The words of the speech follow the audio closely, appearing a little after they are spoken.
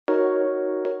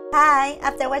Hi!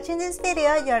 After watching this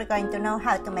video, you're going to know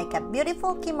how to make a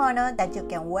beautiful kimono that you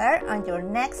can wear on your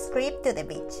next trip to the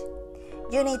beach.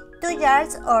 You need 2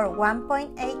 yards or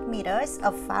 1.8 meters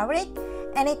of fabric.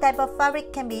 Any type of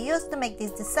fabric can be used to make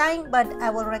this design, but I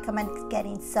will recommend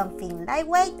getting something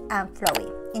lightweight and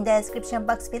flowy. In the description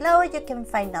box below, you can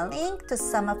find a link to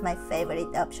some of my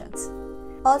favorite options.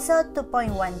 Also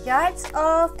 2.1 yards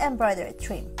of embroidered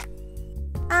trim.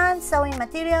 And sewing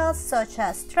materials such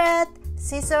as thread,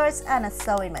 scissors, and a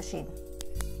sewing machine.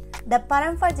 The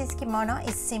pattern for this kimono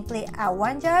is simply a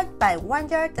 1 yard by 1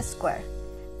 yard square.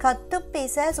 Cut 2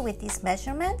 pieces with these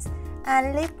measurements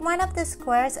and leave one of the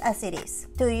squares as it is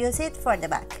to use it for the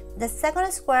back. The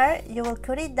second square, you will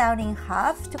cut it down in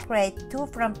half to create 2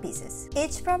 front pieces.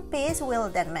 Each front piece will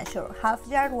then measure ½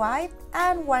 yard wide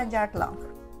and 1 yard long.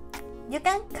 You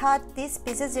can cut these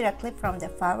pieces directly from the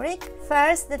fabric.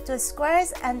 First the 2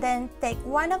 squares and then take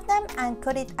one of them and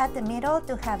cut it at the middle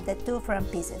to have the 2 front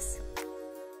pieces.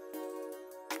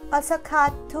 Also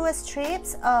cut 2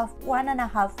 strips of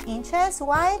 1.5 inches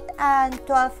wide and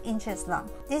 12 inches long.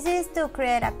 This is to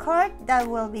create a cord that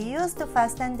will be used to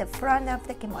fasten the front of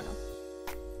the kimono.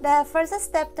 The first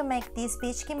step to make this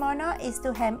beach kimono is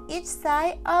to hem each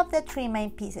side of the 3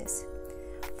 main pieces.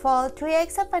 Fold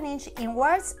 3/8 of an inch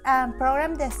inwards and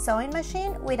program the sewing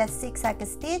machine with a zigzag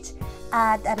stitch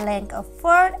at a length of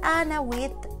 4 and a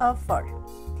width of 4,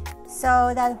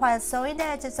 so that while sewing the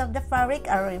edges of the fabric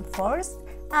are reinforced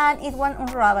and it won't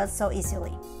unravel so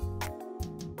easily.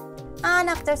 And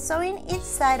after sewing each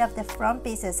side of the front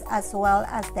pieces as well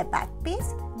as the back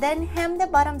piece, then hem the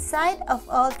bottom side of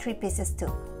all 3 pieces too.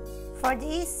 For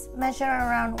this, measure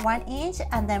around 1 inch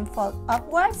and then fold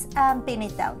upwards and pin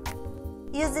it down.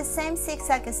 Use the same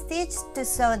zigzag stitch to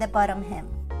sew the bottom hem.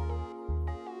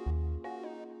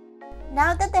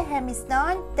 Now that the hem is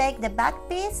done, take the back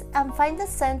piece and find the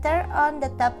center on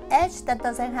the top edge that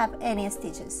doesn't have any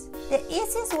stitches. The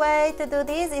easiest way to do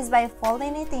this is by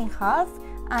folding it in half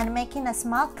and making a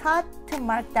small cut to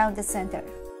mark down the center.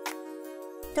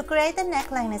 To create the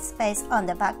neckline space on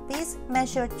the back piece,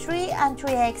 measure 3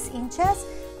 3/8 inches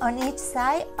on each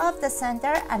side of the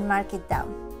center and mark it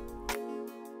down.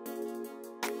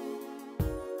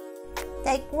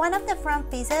 Take one of the front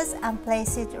pieces and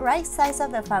place it right sides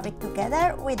of the fabric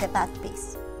together with the back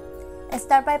piece.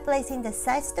 Start by placing the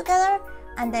sides together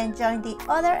and then join the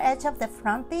other edge of the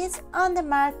front piece on the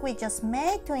mark we just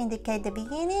made to indicate the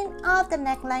beginning of the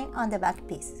neckline on the back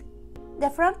piece. The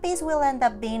front piece will end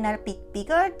up being a bit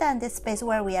bigger than the space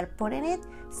where we are putting it,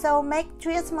 so make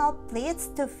 3 small pleats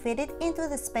to fit it into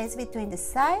the space between the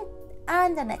side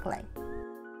and the neckline.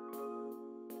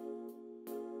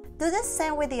 Do the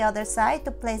same with the other side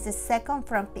to place the second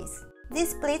front piece.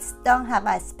 These pleats don't have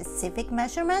a specific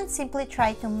measurement, simply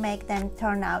try to make them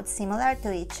turn out similar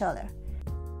to each other.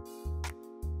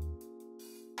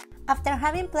 After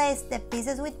having placed the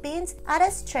pieces with pins, add a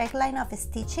straight line of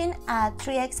stitching at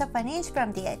 3/8 of an inch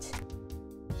from the edge.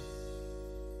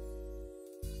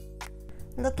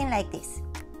 Looking like this.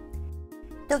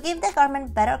 To give the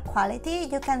garment better quality,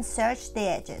 you can serge the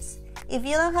edges. If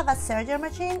you don't have a serger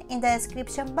machine, in the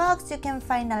description box you can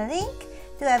find a link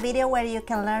to a video where you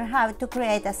can learn how to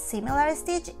create a similar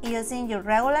stitch using your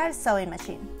regular sewing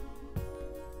machine.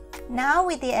 Now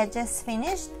with the edges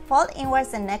finished, fold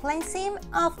inwards the neckline seam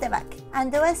of the back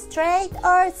and do a straight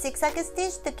or zigzag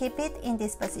stitch to keep it in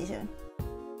this position.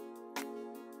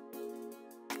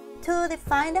 To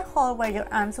define the hole where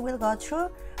your arms will go through,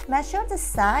 measure the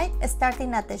side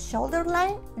starting at the shoulder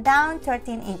line down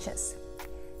 13 inches.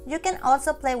 You can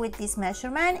also play with this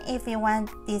measurement if you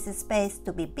want this space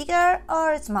to be bigger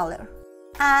or smaller.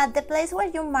 At the place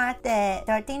where you mark the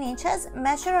 13 inches,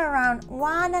 measure around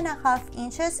 1.5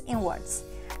 inches inwards.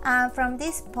 And from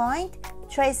this point,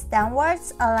 trace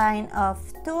downwards a line of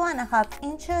 2.5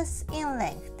 inches in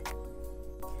length.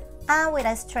 And with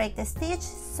a straight stitch,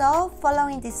 sew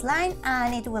following this line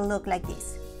and it will look like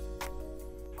this.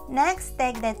 Next,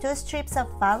 take the 2 strips of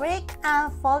fabric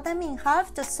and fold them in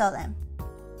half to sew them.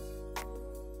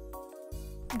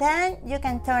 Then you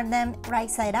can turn them right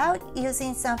side out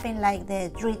using something like the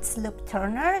Dritz loop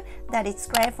turner that is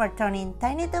great for turning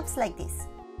tiny tubes like this.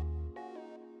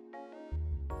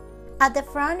 At the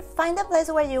front, find a place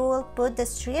where you will put the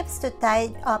strips to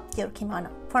tie up your kimono.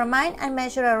 For mine, I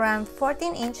measure around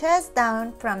 14 inches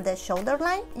down from the shoulder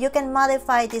line. You can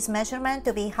modify this measurement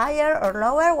to be higher or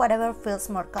lower, whatever feels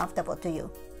more comfortable to you.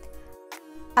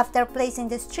 After placing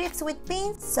the strips with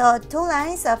pins, sew 2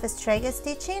 lines of straight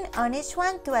stitching on each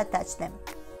one to attach them.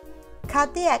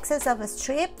 Cut the excess of a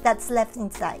strip that's left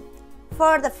inside.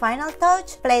 For the final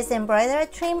touch, place the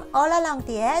embroidered trim all along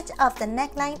the edge of the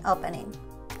neckline opening.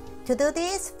 To do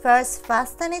this, first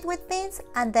fasten it with pins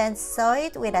and then sew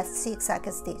it with a zigzag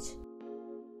stitch.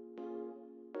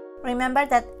 Remember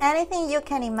that anything you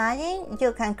can imagine,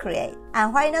 you can create.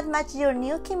 And why not match your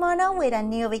new kimono with a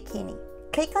new bikini?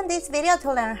 Click on this video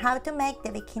to learn how to make the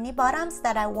bikini bottoms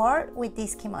that I wore with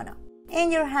this kimono.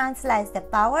 In your hands lies the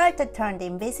power to turn the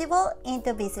invisible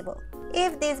into visible.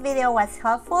 If this video was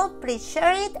helpful, please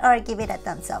share it or give it a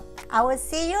thumbs up. I will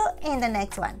see you in the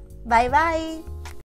next one. Bye bye!